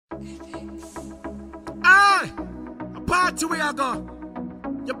Aye, a party we a go.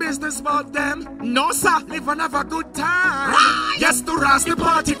 Your business about them? No, sir. Live and have a good time. Right. Yes, to ras the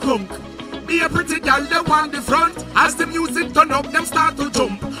party crunk. Be a pretty girl, they want the front. As the music turn up, them start to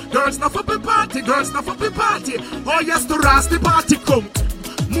jump. Girls not for the party, girls not for the party. Oh yes, to ras the party crunk.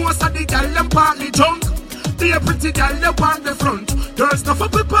 Most of the girl, them partly drunk. Be a pretty girl, they want the front. Girls not for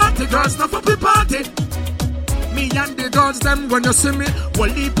the party, girls not for the party. Me and the girls, them when you see me, well,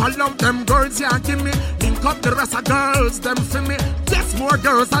 leap along them girls, yeah, give me. Link up the rest of girls, them for me. Yes, more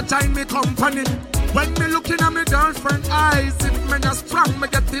girls are join me company. When me looking at me girlfriend eyes, if me not strong, me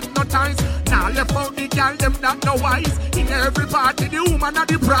get hypnotized. Now left out the girl, them not no wise. In every party, the woman at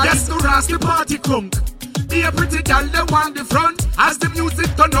the prize. Yes, to ras the party crunk. Be a pretty girl, they want the front. As the music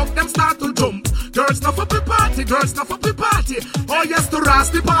turn up, them start to jump. Girls not for the party, girls not for the party. Oh yes, to ras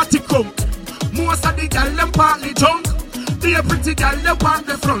the party crunk. Most of the girl, them partly drunk. Be a pretty girl, they want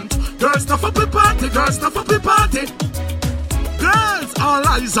the front. Girls not for the party, girls not for the party. Girls, all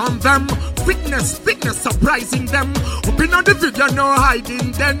eyes on them. Fitness, surprising them. Up in on the video, no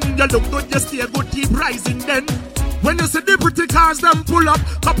hiding then. You look good, you stay good, keep rising then. When you see the pretty cars, them pull up.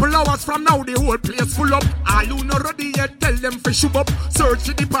 Couple hours from now, the whole place full up. All who not ready yet, tell them to shoot up. Search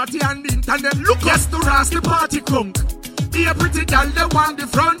for the party and the internet. Look, yes, to ras the party crunk. Be a pretty girl, they want the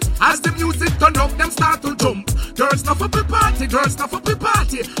front. As the music turn up, them start to jump. Girls not for the party, girls not for the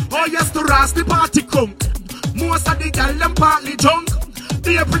party. Oh yes, to ras the party crunk. Most of the girl, them partly drunk.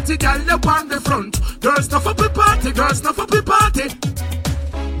 Be a pretty girl, they want the front. Girls not for the party, girls not for the party.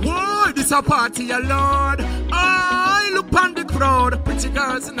 Whoa, this a party, a lord. I look on the crowd. Pretty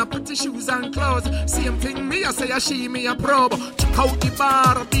girls in a pretty shoes and clothes. Same thing me, I say a she, me a probe. Check out the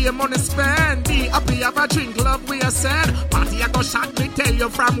bar, be a money spend. Be happy, have a drink, love we a said. Party I go shot, me tell you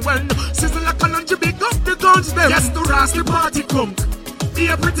from when. Sizzle like a lunch, big up the guns them. Yes, to ras the party crunk. Be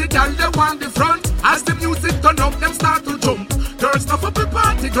a pretty girl, they want the front. As the music turn up, them start to jump. Girls not for the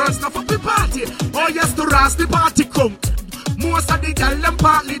party, girls not for the party. Oh yes, to ras the party crunk. Most of the girl, them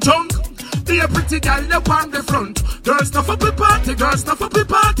partly drunk. Be a pretty girl, they want the front. Girls not for the party, girls not for the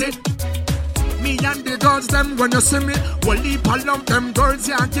party. Me and the girls, them when you see me, well, leap along them girls,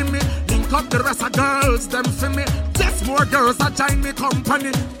 yeah, give me. Link up the rest of girls, them for me. Yes, more girls are join me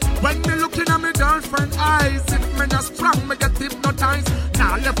company. When me looking at me girlfriend eyes, if me not strong, me get hypnotized.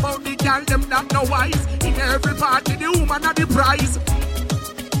 Now left out the girl, them not no wise. In every party, the woman at the prize.